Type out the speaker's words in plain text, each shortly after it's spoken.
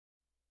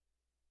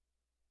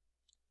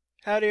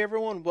Howdy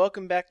everyone,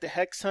 welcome back to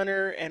Hex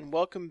Hunter and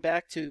welcome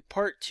back to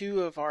part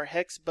 2 of our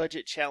Hex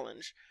Budget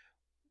Challenge.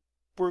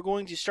 We're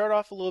going to start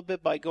off a little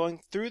bit by going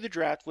through the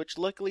draft, which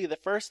luckily the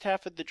first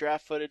half of the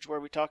draft footage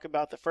where we talk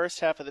about the first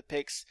half of the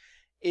picks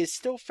is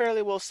still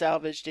fairly well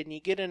salvaged and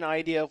you get an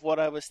idea of what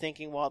I was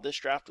thinking while this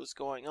draft was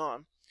going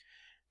on.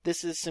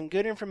 This is some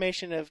good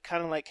information of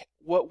kind of like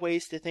what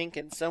ways to think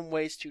and some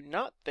ways to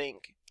not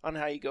think on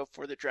how you go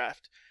for the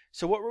draft.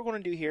 So what we're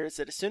going to do here is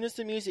that as soon as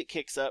the music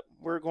kicks up,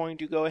 we're going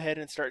to go ahead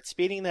and start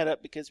speeding that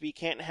up because we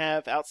can't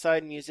have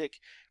outside music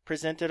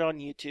presented on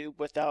YouTube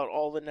without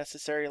all the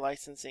necessary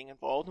licensing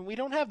involved, and we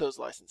don't have those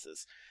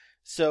licenses.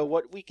 So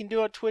what we can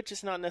do on Twitch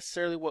is not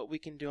necessarily what we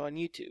can do on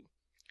YouTube.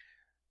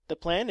 The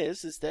plan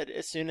is that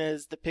as soon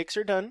as the picks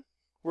are done,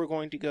 we're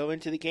going to go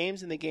into the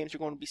games, and the games are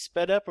going to be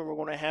sped up, and we're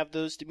going to have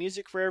those to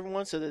music for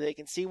everyone so that they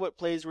can see what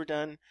plays were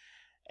done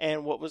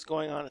and what was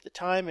going on at the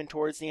time. And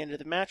towards the end of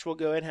the match, we'll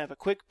go ahead and have a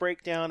quick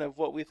breakdown of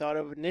what we thought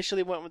of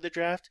initially went with the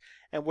draft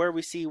and where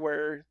we see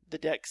where the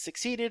deck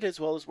succeeded as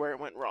well as where it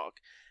went wrong.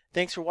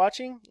 Thanks for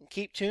watching, and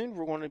keep tuned.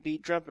 We're going to be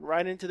jumping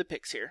right into the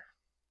picks here.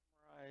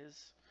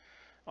 Rise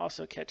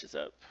also catches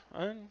up.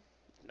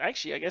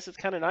 Actually, I guess it's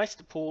kind of nice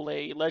to pull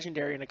a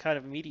legendary in a kind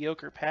of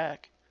mediocre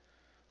pack.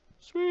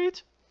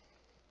 Sweet.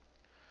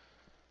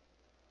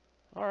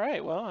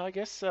 Alright, well, I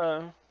guess,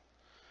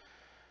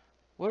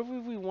 what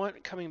do we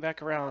want coming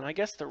back around? I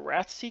guess the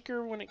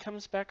Wrathseeker when it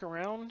comes back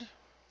around.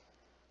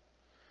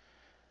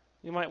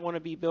 We might want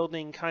to be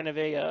building kind of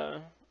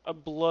a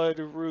Blood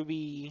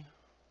Ruby,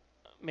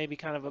 maybe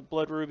kind of a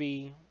Blood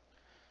Ruby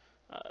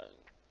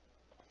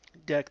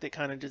deck that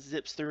kind of just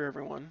zips through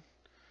everyone.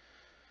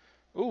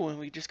 Ooh, and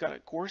we just got a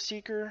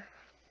Goreseeker.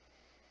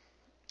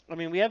 I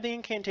mean, we have the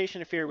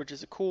Incantation of Fear, which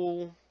is a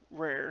cool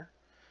rare.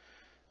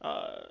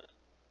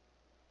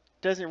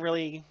 Doesn't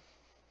really...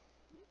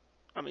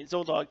 I mean,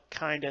 Zoldog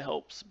kind of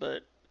helps,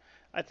 but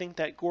I think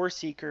that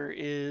Goreseeker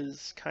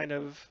is kind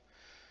of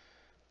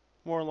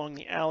more along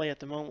the alley at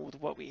the moment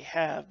with what we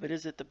have, but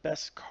is it the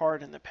best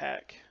card in the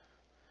pack?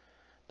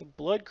 The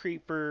Blood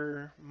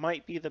Creeper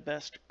might be the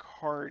best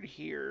card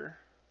here.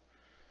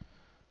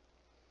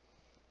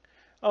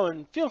 Oh,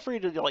 and feel free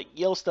to like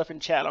yell stuff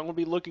in chat. I'm gonna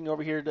be looking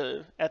over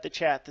here at the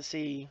chat to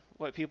see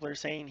what people are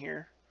saying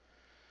here,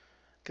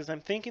 because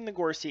I'm thinking the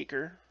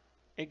Goreseeker.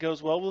 It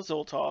goes well with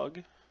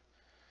Zoltog.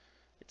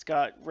 It's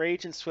got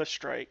Rage and Swift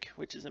Strike,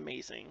 which is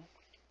amazing.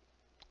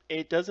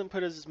 It doesn't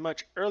put as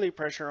much early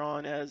pressure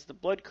on as the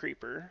Blood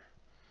Creeper,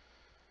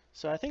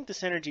 so I think the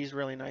synergy is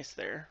really nice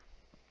there.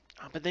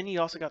 But then you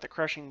also got the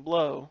Crushing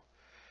Blow.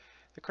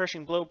 The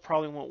Crushing Blow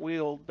probably won't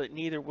wield, but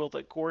neither will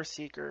the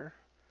Goreseeker.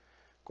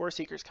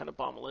 Goreseeker's kind of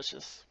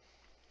bomb-malicious.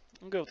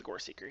 I'll go with the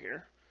Goreseeker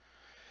here.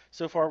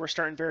 So far we're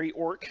starting very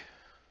orc.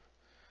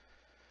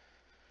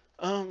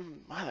 Wow,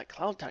 that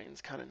Cloud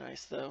Titan's kind of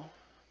nice though.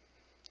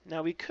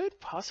 Now we could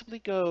possibly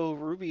go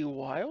Ruby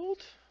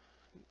Wild,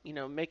 you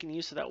know, making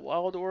use of that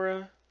Wild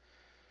Aura.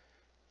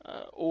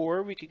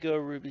 Or we could go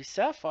Ruby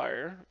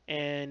Sapphire,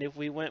 and if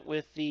we went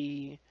with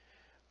the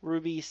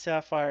Ruby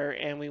Sapphire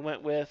and we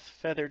went with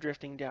Feather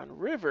Drifting Down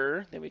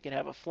River, then we could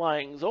have a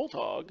Flying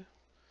Zoltog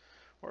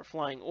or a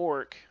Flying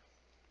Orc.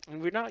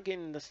 And we're not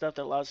getting the stuff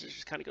that allows us to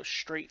just kind of go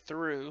straight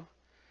through.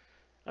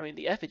 I mean,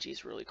 the Effigy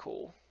is really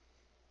cool.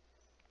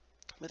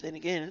 But then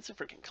again, it's a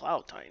freaking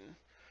Cloud Titan.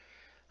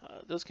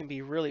 Those can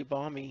be really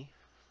bomby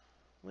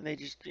when they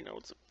just, you know,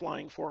 it's a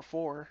flying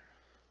 4/4.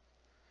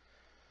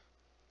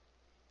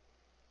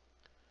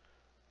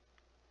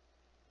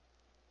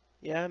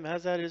 Yeah,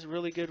 Mazad is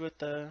really good with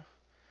the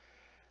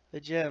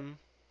gem.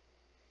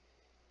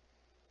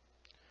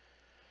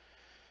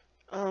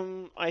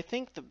 I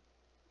think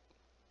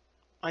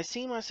I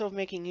see myself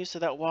making use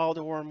of that Wild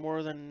Aura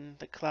more than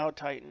the Cloud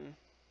Titan.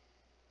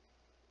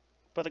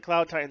 But the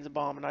Cloud Titan's a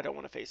bomb and I don't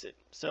want to face it.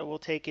 So we'll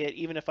take it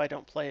even if I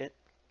don't play it.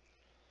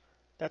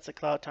 That's a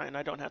Cloud Titan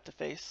I don't have to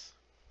face.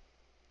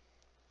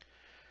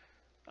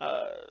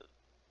 Oh,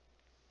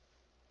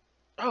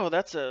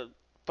 that's a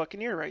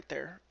Buccaneer right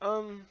there.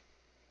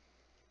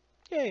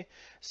 Yay.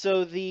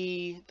 So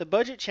the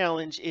budget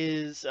challenge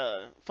is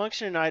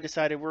Function and I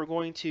decided we're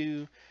going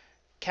to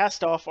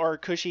cast off our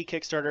cushy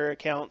Kickstarter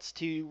accounts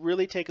to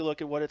really take a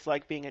look at what it's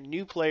like being a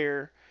new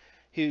player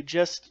who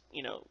just,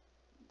 you know,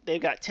 they've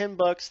got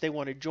 $10, they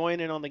want to join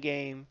in on the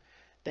game,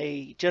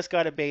 they just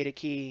got a beta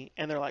key,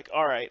 and they're like,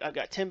 all right, I've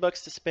got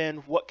 $10 to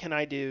spend, what can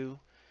I do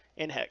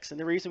in Hex? And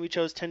the reason we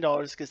chose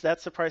 $10 is because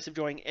that's the price of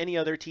joining any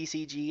other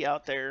TCG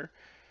out there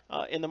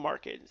in the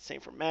market. Same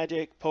for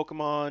Magic,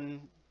 Pokemon,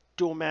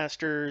 Duel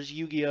Masters,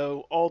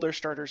 Yu-Gi-Oh! All their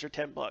starters are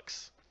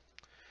 $10.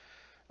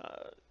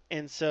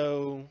 And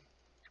so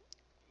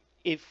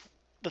if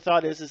the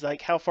thought is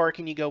like, how far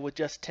can you go with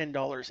just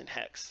 $10 in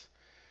Hex?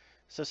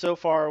 So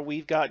far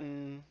we've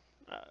gotten,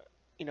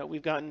 you know,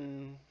 we've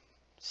gotten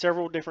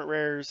several different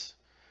rares,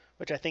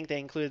 which I think they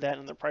included that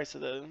in the price of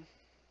the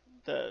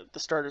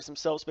starters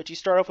themselves. But you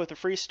start off with a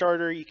free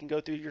starter. You can go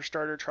through your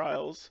starter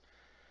trials.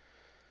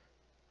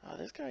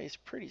 This guy is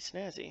pretty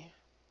snazzy,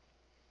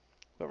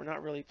 but we're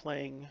not really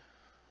playing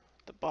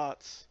the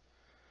bots.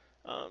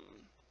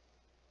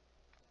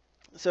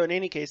 So in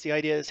any case, the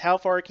idea is how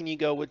far can you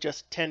go with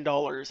just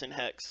 $10 in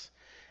Hex?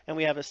 And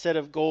we have a set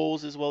of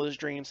goals as well as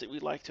dreams that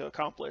we'd like to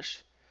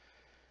accomplish.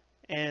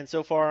 And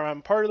so far,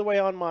 I'm part of the way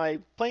on my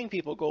playing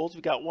people goals.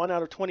 We got 1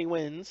 out of 20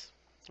 wins.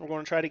 We're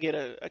going to try to get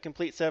a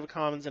complete set of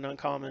commons and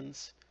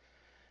uncommons,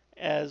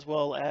 as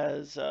well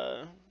as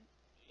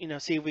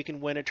see if we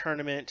can win a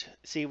tournament,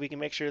 see if we can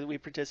make sure that we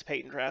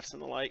participate in drafts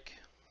and the like.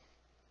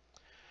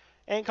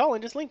 And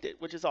Colin just linked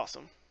it, which is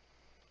awesome.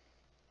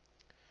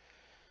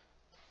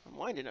 I'm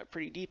winding up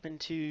pretty deep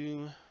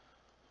into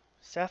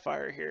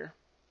Sapphire here.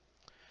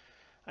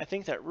 I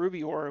think that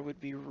Ruby Aura would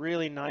be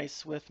really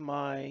nice with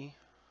my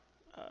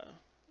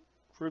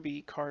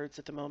Ruby cards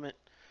at the moment.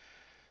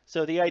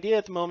 So the idea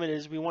at the moment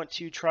is we want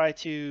to try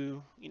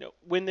to,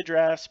 win the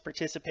drafts,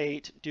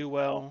 participate, do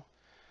well.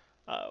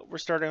 We're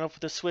starting off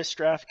with a Swiss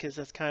draft because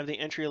that's kind of the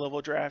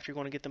entry-level draft. You're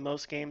going to get the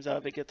most games out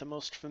of it, get the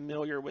most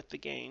familiar with the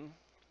game.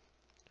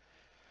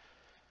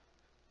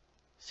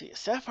 See,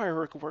 Sapphire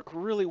would work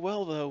really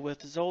well, though,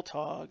 with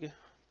Zoltog,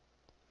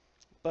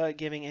 but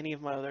giving any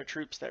of my other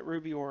troops that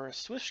Ruby or a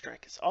Swift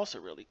Strike is also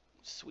really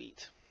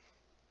sweet.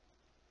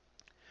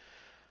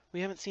 We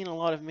haven't seen a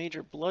lot of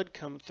major blood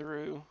come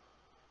through.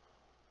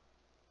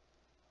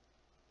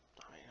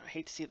 I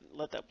hate to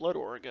let that blood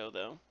aura go,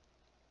 though.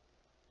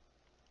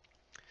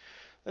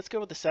 Let's go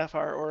with the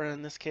Sapphire aura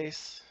in this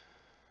case.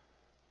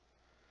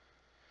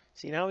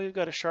 See, now we've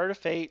got a Shard of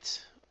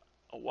Fate,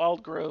 a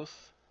Wild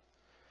Growth.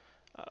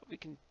 We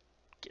can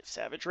get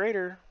Savage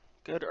Raider.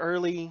 Good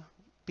early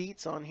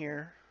beats on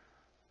here.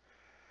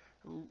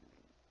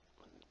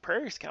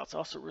 Prairie Scout's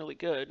also really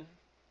good.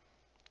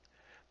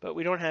 But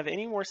we don't have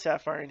any more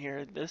Sapphire in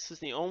here. This is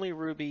the only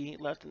Ruby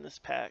left in this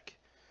pack.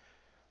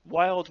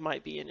 Wild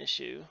might be an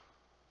issue.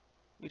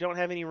 We don't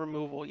have any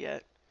removal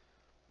yet.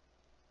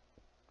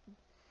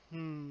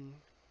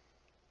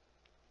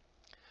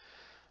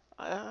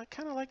 I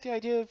kind of like the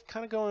idea of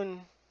kind of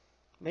going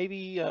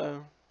maybe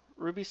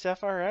Ruby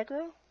Sapphire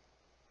aggro.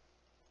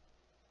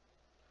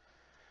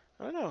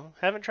 I don't know.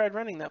 Haven't tried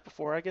running that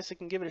before. I guess I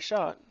can give it a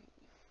shot.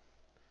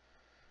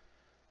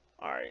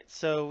 Alright,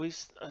 so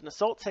an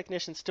Assault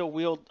Technician still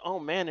wield... Oh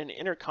man, an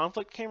Inner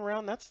Conflict came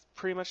around? That's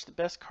pretty much the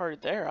best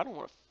card there. I don't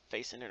want to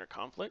face an Inner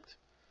Conflict.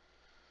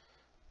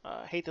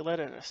 I hate to let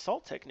an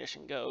Assault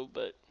Technician go,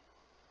 but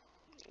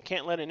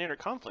can't let an Inner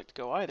Conflict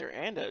go either.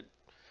 And a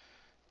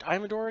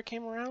Diamond Aura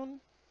came around?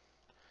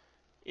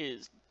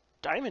 Is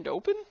Diamond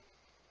open?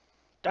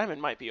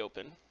 Diamond might be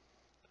open.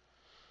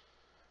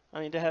 I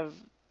mean, to have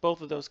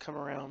both of those come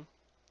around.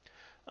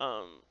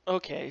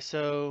 Okay,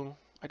 so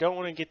I don't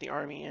want to get the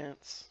Army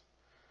Ants.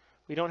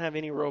 We don't have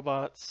any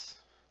robots.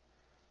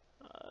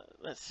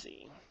 Let's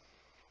see.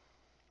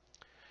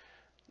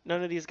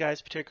 None of these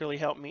guys particularly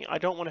help me. I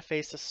don't want to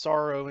face a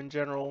Sorrow in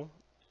general.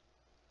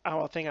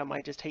 I think I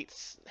might just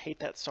hate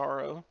that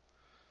Sorrow.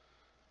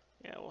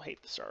 Yeah, we'll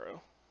hate the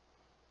Sorrow.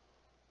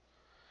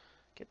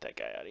 Get that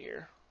guy out of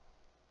here.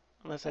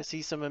 Unless I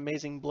see some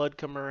amazing blood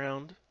come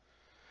around.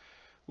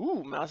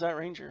 Ooh, Mazat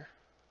Ranger.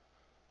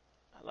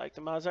 I like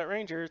the Mazat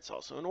Ranger. It's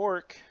also an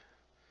orc.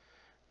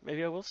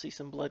 Maybe I will see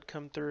some blood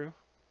come through.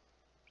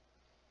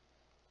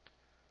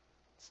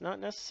 It's not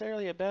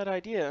necessarily a bad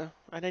idea.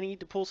 I'd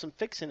need to pull some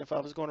fixin' if I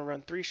was going to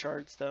run 3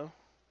 shards, though.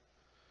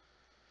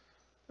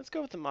 Let's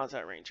go with the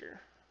Mazat Ranger.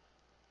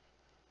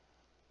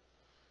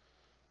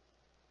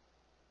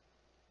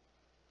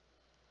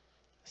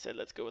 I said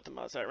let's go with the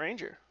Mazat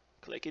Ranger.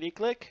 Clickety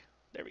click.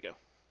 There we go.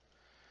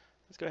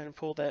 Let's go ahead and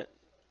pull that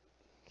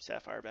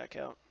Sapphire back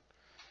out.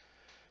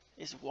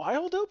 Is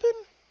Wild open?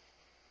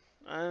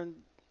 I'm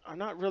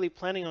not really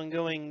planning on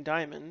going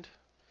Diamond.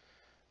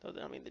 Though,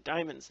 I mean, the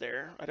Diamond's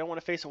there. I don't want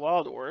to face a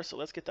Wild Aura, so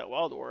let's get that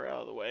Wild Aura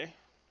out of the way.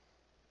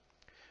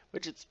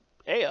 Which it's...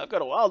 Hey, I've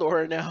got a Wild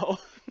Aura now.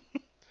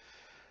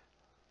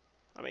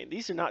 I mean,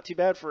 these are not too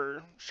bad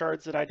for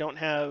shards that I don't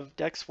have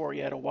decks for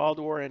yet. A Wild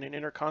Aura and an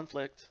Inner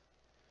Conflict.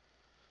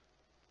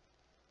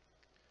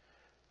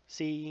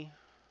 See...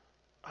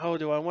 Oh,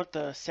 do I want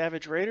the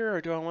Savage Raider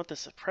or do I want the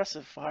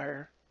Suppressive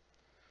Fire?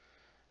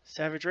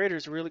 Savage Raider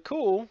is really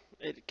cool.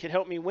 It could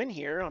help me win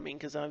here. I mean,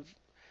 because a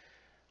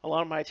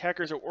lot of my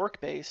attackers are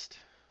orc-based.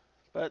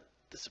 But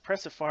the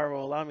Suppressive Fire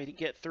will allow me to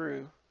get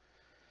through.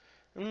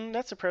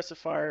 That Suppressive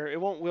Fire,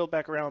 it won't wheel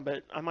back around,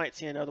 but I might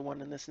see another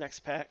one in this next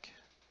pack.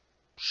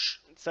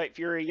 Sight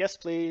Fury, yes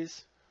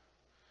please.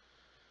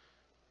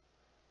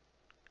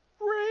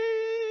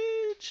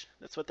 Rage!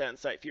 That's what that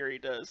Insight Fury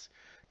does.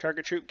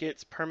 Target troop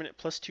gets permanent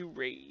 +2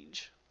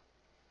 rage.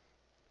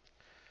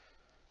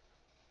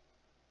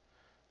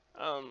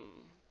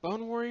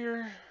 Bone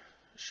Warrior,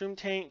 Shroom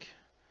Tank.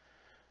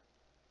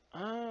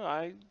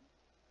 Nah,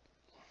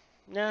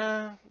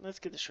 let's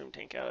get the Shroom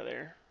Tank out of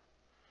there.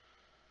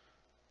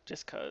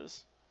 Just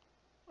cause.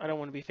 I don't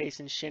want to be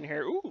facing Shin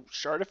here. Ooh,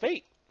 Shard of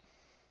Fate.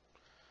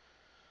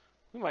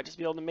 We might just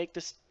be able to make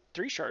this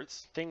 3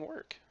 shards thing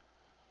work.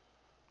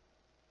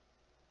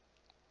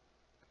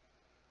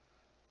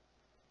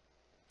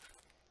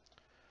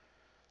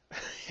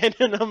 And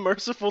an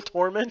Unmerciful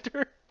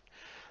Tormentor.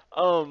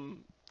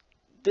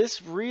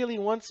 This really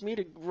wants me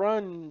to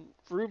run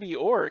Ruby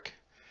Orc.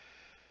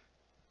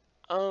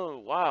 Oh,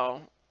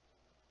 wow.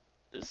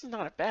 This is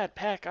not a bad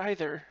pack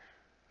either.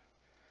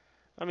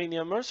 I mean, the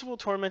Unmerciful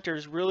Tormentor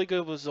is really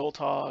good with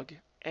Zoltog,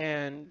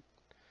 and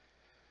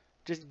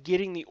just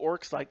getting the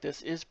orcs like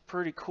this is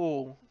pretty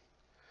cool.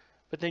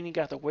 But then you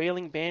got the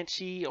Wailing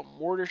Banshee, a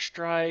Mortar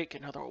Strike,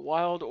 another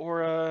Wild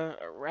Aura,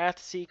 a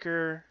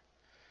Wrathseeker,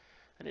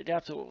 an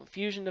Adaptable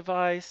Infusion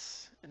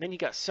Device, and then you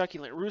got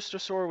Succulent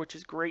Roostosaur, which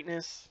is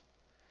greatness.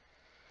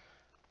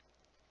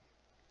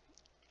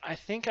 I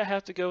think I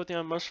have to go with the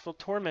Unmerciful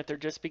Tormentor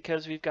just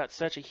because we've got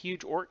such a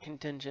huge orc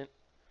contingent.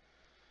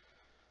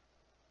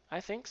 I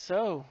think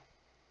so.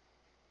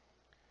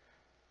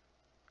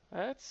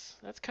 That's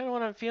kind of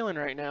what I'm feeling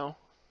right now.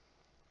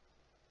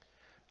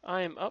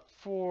 I am up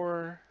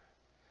for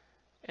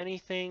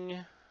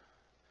anything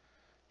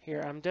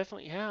here. I'm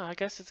definitely, yeah, I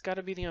guess it's got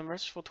to be the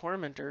Unmerciful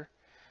Tormentor.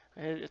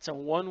 It's a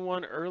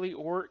 1/1 early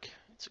orc.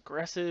 It's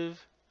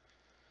aggressive.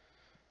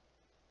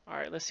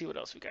 Alright, let's see what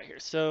else we got here.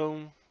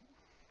 So,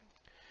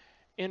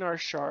 in our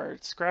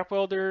shard, Scrap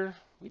Welder,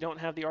 we don't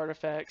have the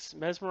artifacts.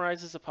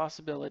 Mesmerize is a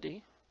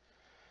possibility.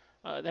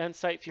 Then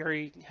Sight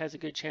Fury has a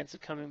good chance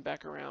of coming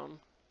back around.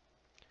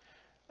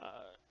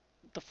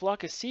 The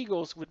Flock of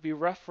Seagulls would be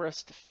rough for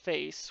us to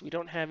face. We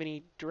don't have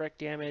any direct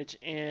damage,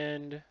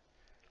 and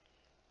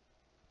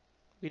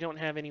we don't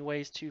have any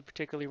ways to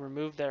particularly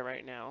remove that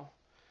right now.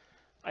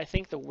 I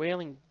think the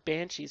Wailing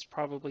Banshee is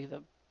probably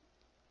the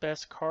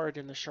best card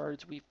in the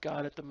shards we've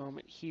got at the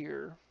moment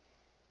here,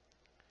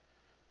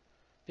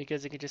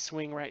 because it can just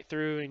swing right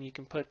through, and you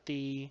can put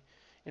the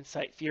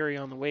Incite Fury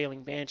on the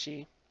Wailing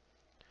Banshee.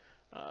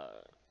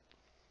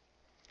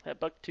 That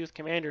Bucktooth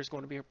Commander is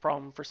going to be a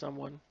problem for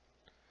someone.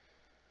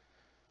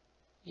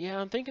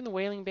 Yeah, I'm thinking the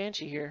Wailing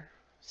Banshee here.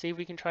 See if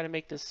we can try to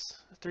make this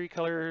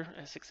 3-color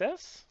a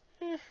success.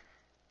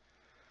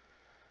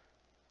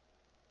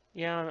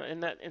 Yeah,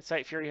 and that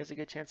Incite Fury has a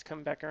good chance of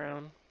coming back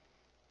around.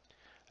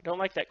 I don't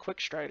like that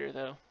Quick Strider,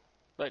 though,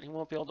 but he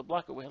won't be able to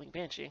block a Wailing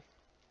Banshee.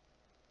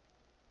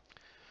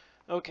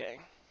 Okay,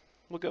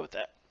 we'll go with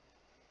that.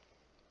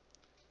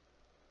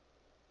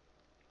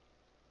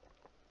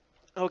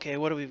 Okay,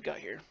 what do we've got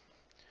here?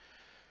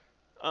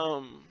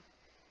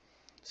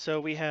 So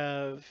we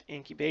have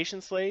Incubation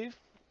Slave,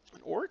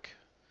 an Orc,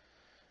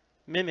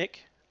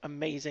 Mimic,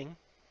 amazing.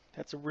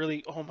 That's a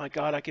really, oh my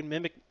god, I can't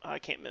mimic my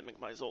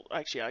Zoltog.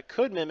 Actually, I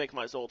could mimic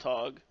my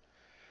Zoltog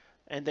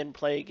and then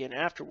play again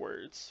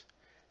afterwards.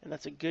 And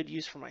that's a good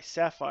use for my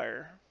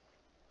Sapphire.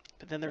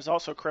 But then there's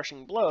also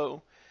Crushing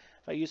Blow.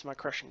 If I use my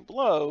Crushing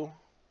Blow,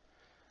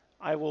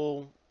 I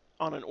will,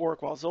 on an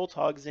Orc while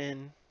Zoltog's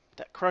in,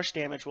 that crush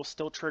damage will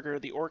still trigger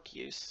the Orc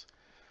use.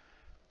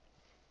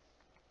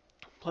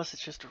 Plus,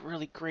 it's just a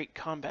really great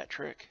combat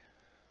trick.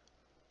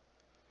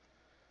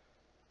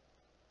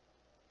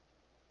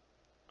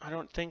 I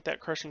don't think that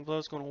Crushing Blow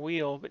is going to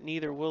wheel, but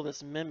neither will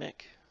this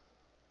Mimic.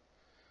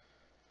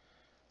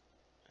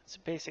 It's a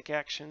basic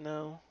action,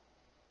 though.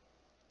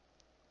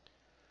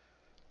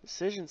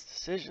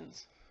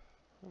 Decisions.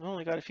 I've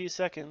only got a few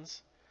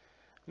seconds.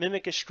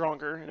 Mimic is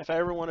stronger, and if I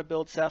ever want to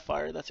build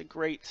Sapphire, that's a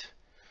great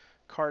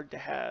card to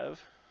have.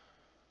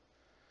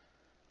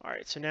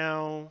 Alright, so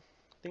now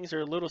things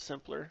are a little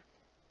simpler.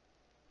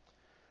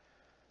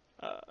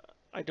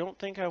 I don't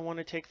think I want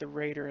to take the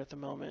Raider at the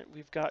moment.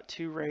 We've got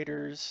 2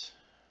 Raiders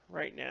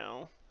right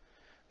now.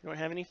 We don't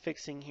have any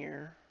fixing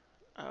here.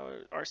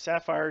 Our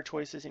Sapphire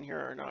choices in here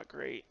are not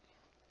great.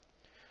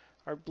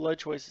 Our Blood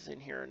choices in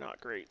here are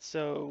not great.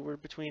 So we're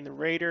between the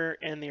Raider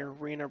and the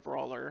Arena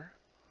Brawler.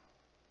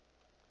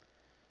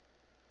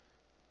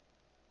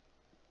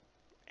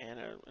 And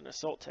an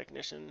Assault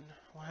Technician.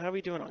 Well, how are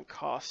we doing on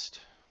cost?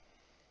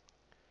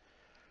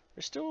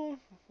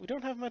 We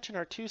don't have much in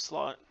our 2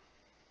 slot.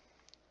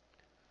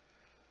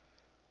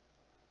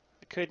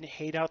 I could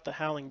hate out the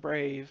Howling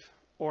Brave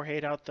or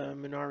hate out the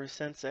Minaru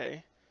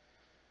Sensei,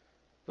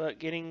 but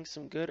getting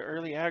some good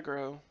early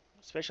aggro,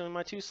 especially in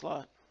my 2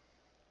 slot.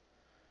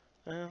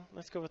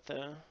 Let's go with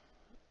the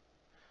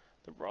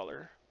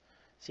Brawler.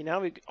 See,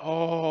 now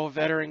oh,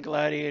 Veteran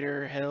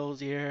Gladiator,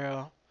 hells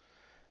yeah.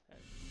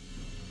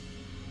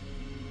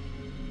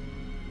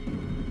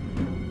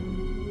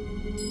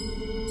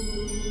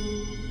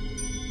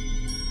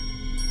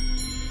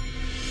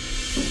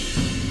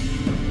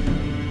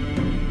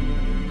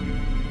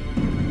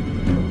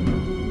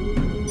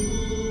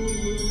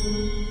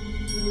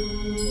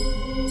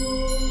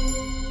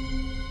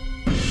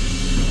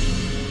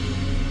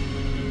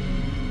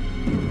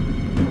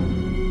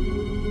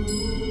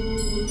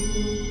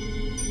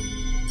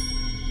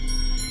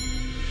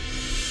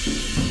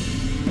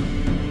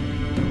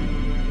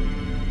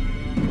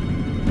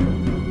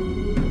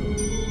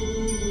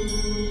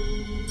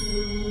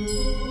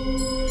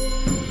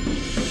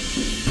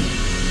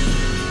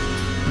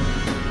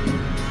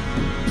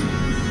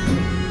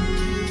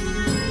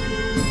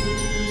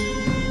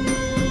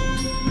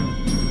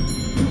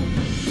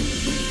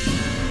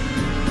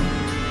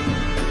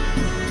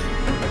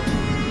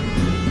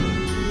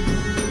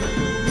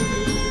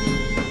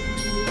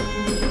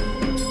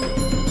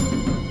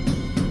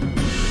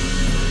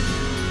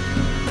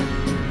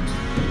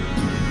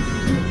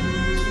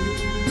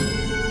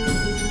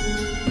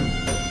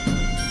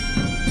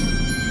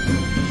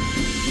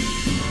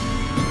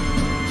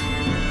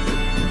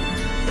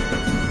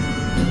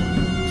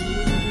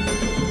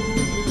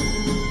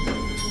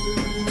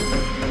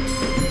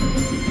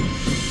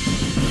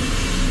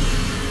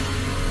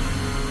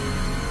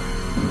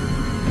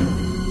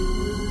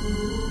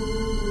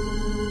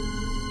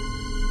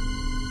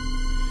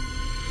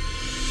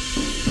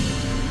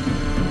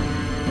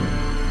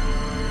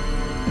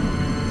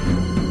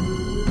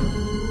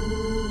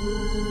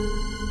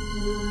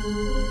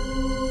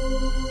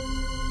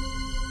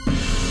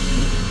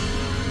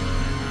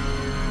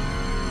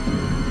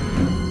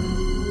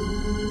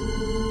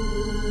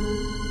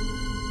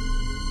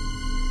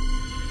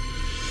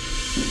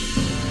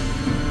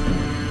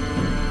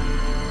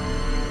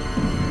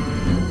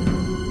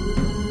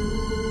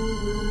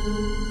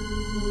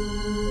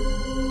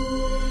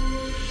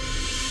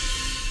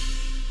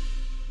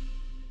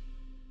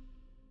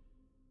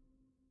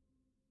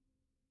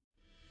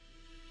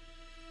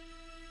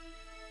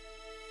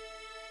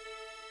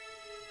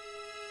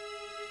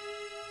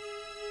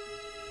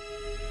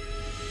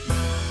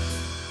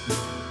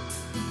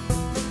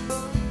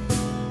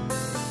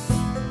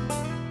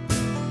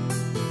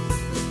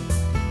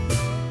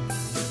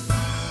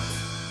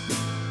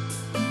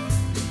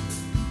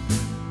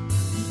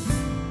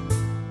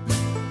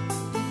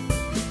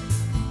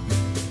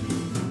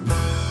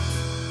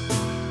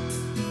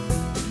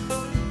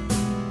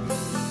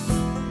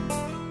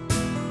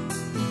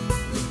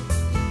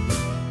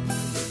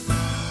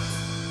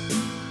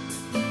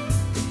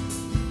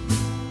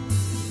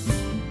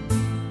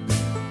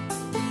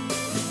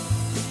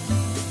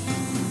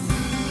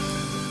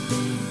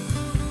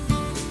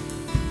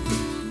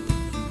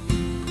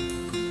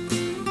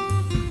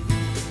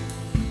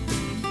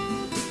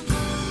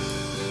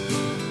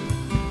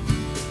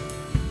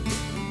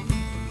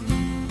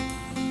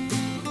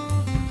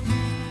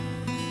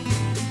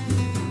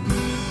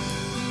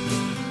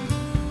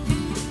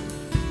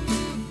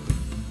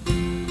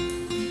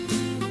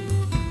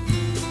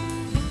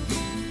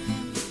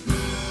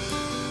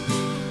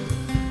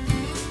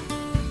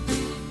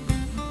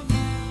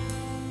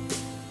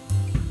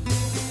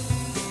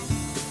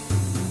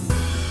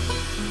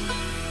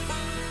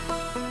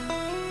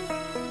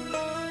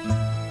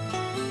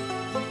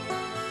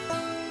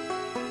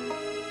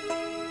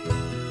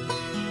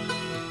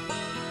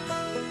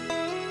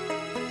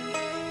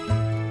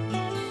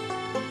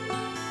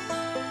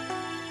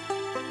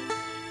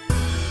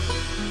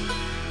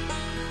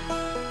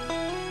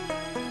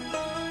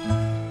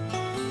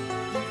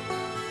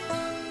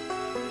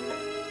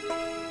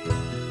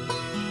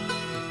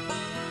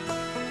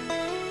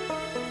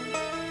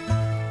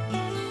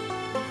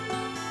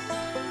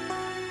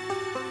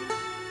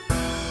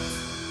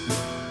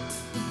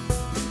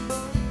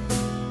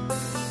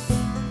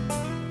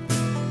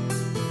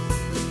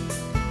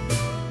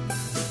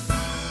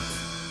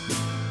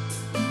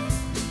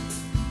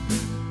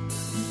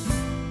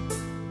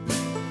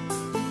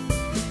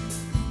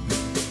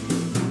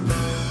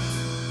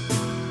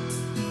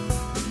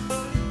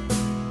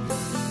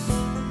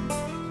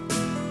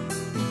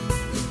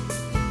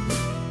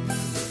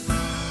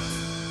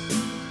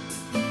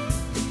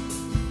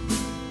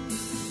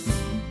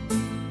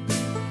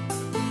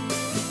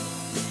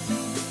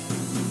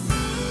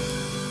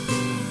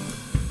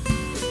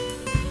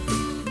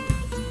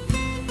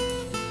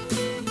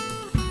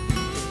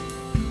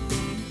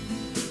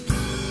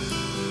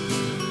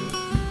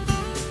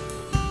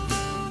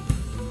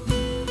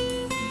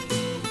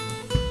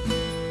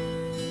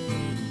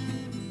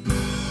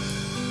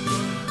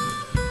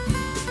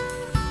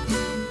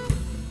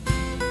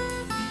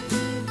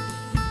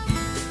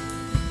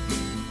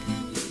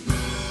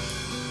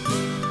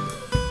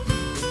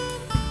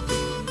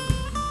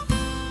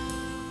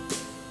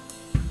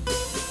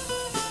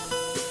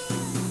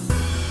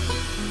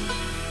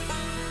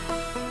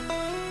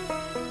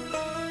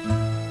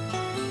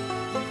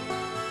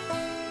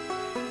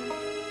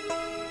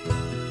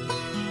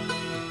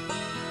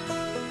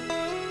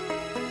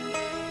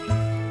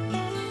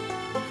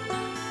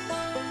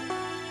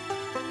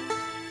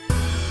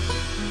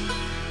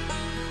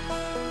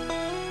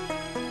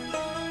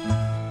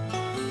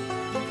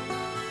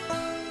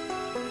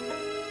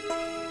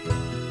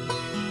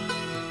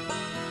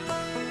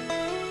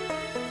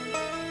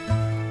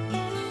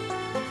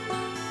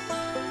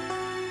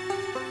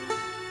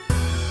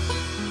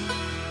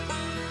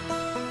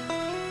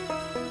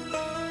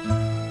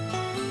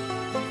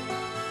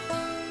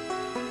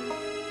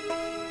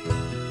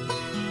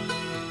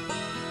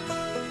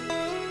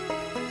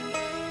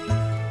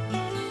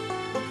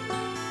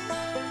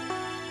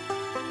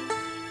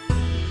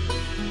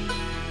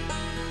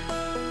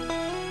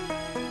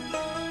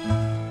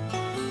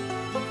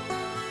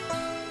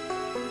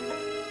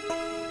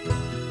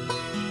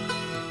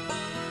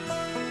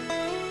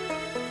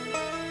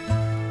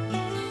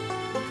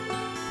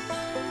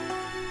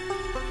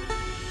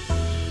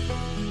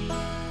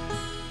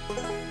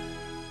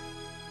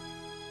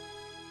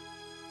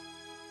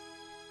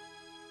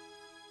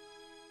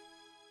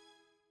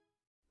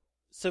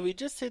 So we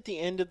just hit the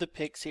end of the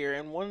picks here,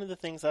 and one of the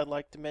things I'd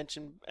like to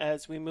mention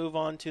as we move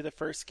on to the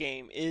first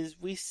game is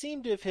we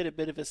seem to have hit a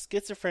bit of a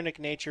schizophrenic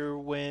nature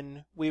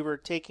when we were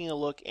taking a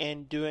look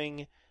and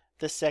doing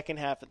the second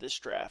half of this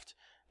draft.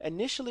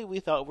 Initially, we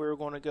thought we were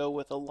going to go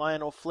with a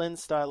Lionel Flynn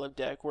style of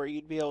deck where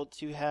you'd be able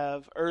to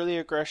have early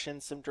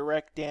aggression, some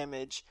direct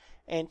damage,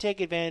 and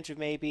take advantage of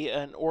maybe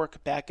an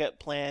Orc backup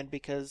plan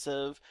because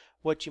of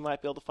what you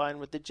might be able to find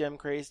with the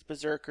Gem-Crazed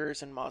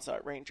Berserkers and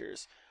Mazot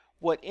Rangers.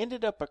 What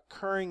ended up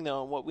occurring,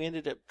 though, and what we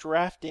ended up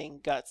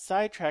drafting, got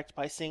sidetracked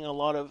by seeing a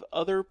lot of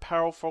other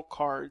powerful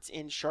cards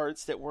in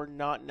shards that were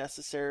not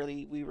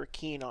necessarily we were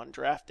keen on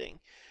drafting.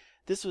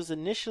 This was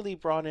initially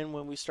brought in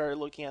when we started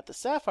looking at the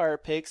Sapphire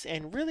picks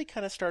and really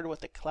kind of started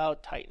with the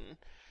Cloud Titan.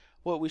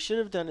 What we should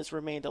have done is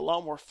remained a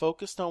lot more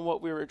focused on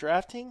what we were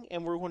drafting,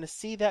 and we're going to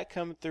see that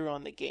come through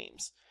on the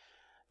games.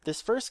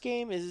 This first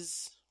game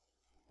is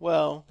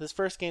a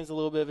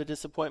little bit of a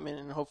disappointment,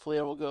 and hopefully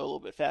it will go a little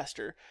bit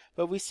faster.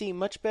 But we see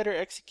much better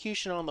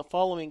execution on the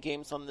following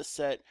games on this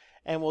set,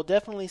 and we'll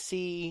definitely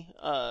see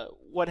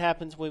what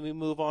happens when we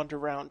move on to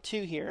round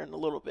 2 here in a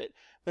little bit.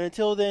 But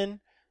until then,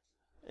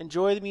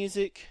 enjoy the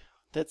music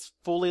that's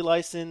fully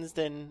licensed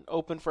and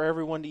open for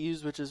everyone to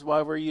use, which is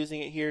why we're using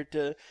it here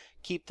to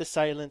keep the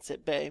silence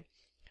at bay.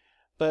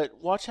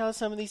 But watch how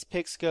some of these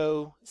picks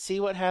go, see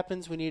what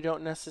happens when you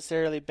don't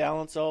necessarily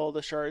balance all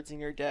the shards in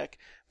your deck,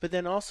 but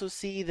then also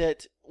see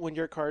that when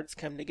your cards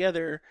come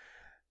together,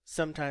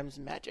 sometimes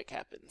magic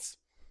happens.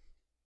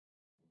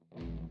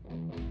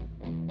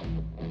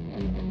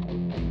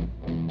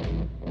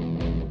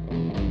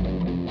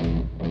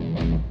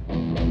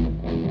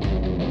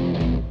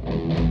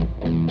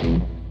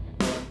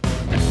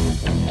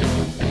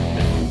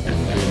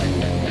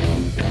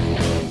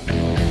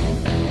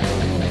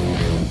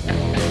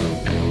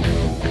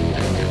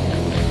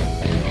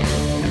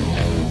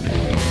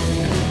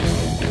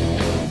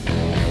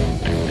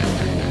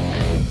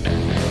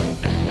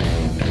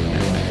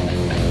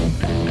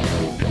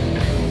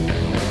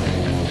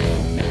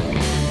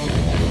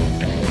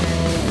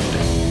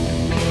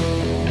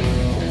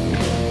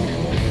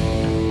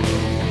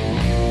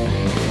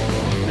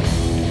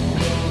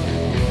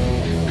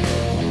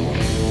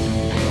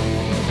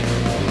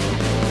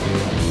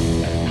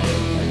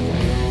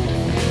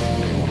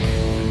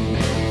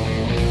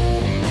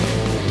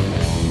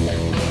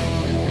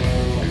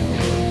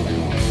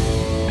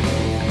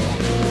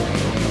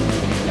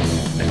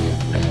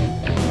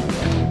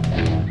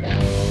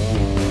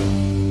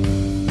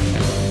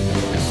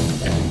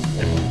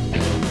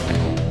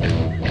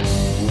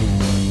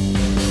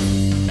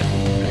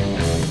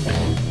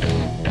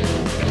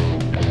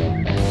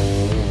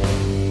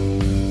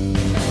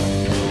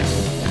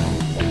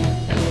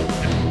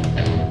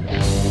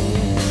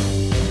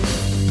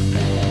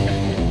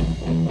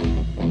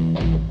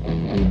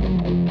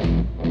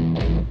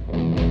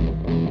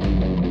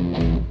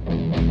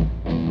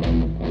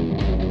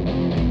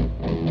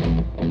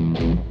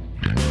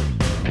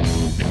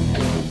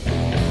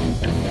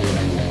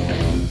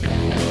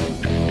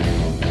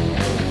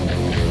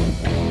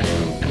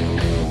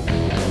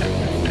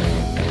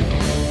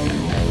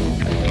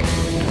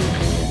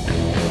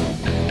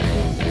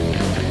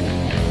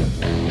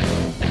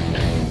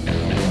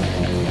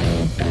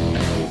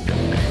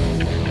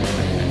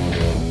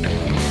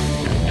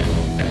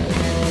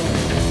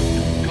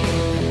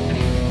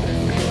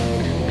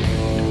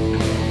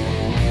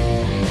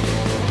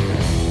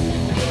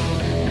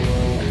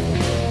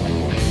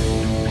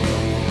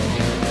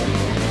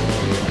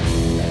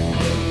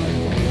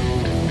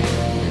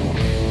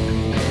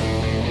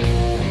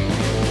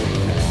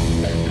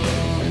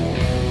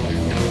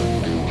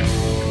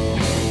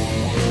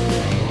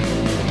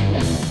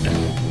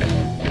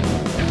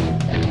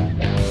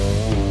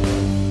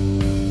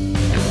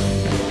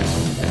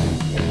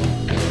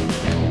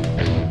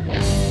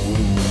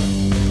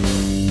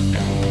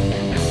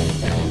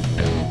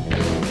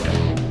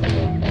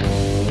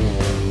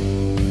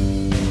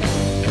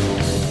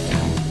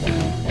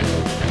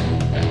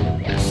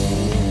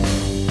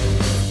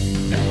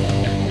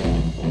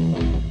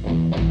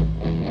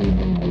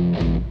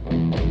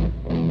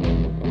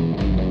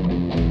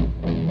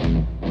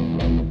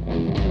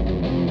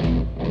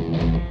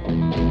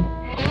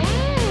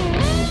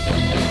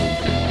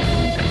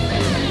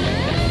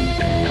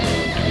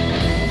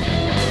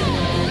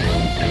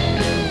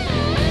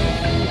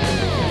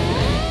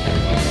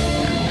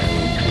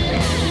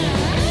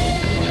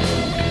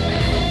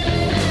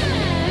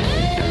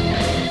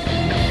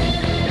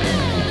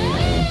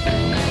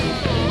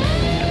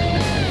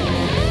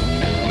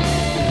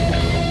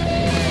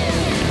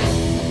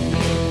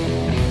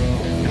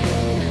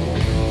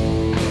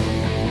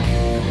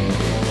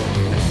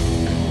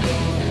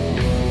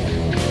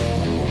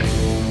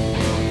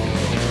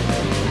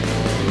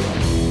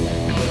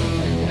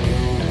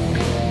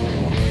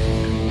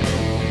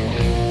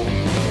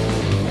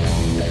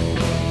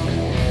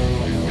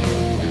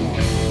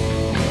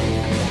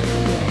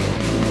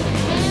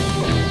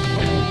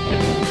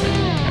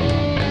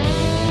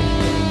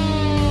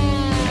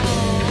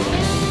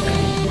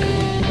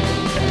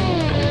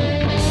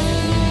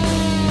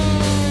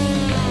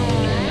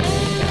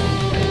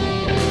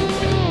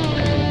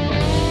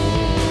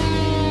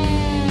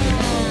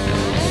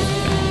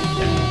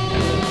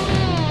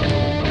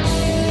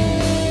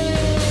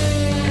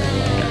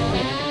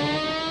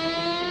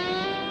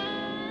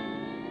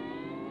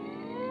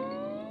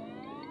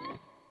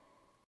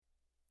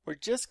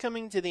 just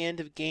coming to the end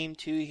of Game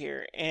 2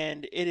 here,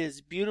 and it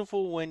is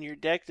beautiful when your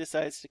deck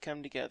decides to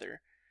come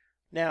together.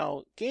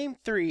 Now, Game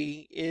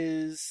 3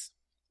 is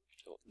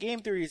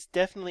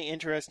definitely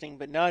interesting,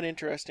 but not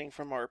interesting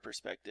from our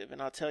perspective,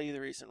 and I'll tell you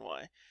the reason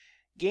why.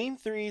 Game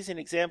 3 is an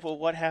example of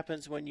what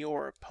happens when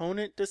your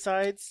opponent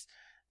decides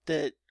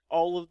that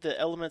all of the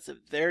elements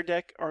of their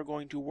deck are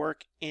going to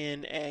work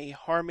in a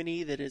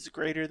harmony that is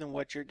greater than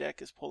what your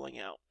deck is pulling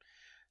out.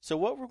 So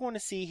what we're going to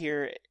see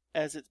here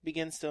as it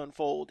begins to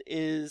unfold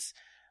is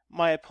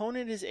my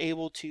opponent is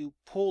able to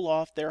pull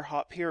off their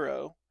Hop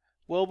Hero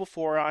well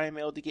before I am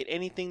able to get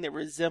anything that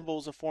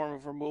resembles a form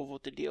of removal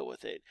to deal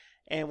with it.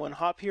 And when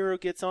Hop Hero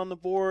gets on the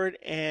board,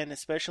 and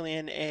especially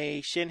in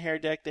a Shinhair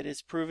deck that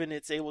has proven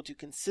it's able to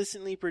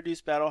consistently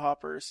produce Battle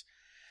Hoppers,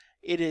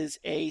 it is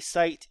a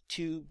sight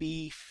to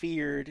be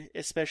feared,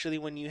 especially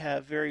when you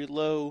have very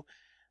low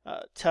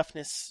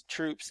toughness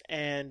troops,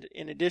 and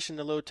in addition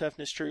to low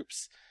toughness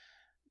troops,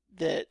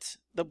 that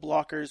the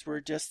blockers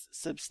were just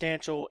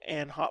substantial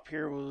and Hop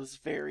Hero was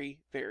very,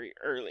 very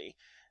early.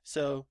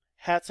 So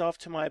hats off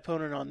to my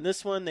opponent on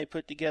this one. They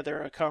put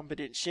together a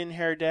competent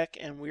Shinhair deck,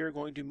 and we are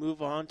going to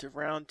move on to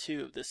round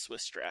 2 of this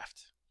Swiss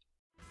draft.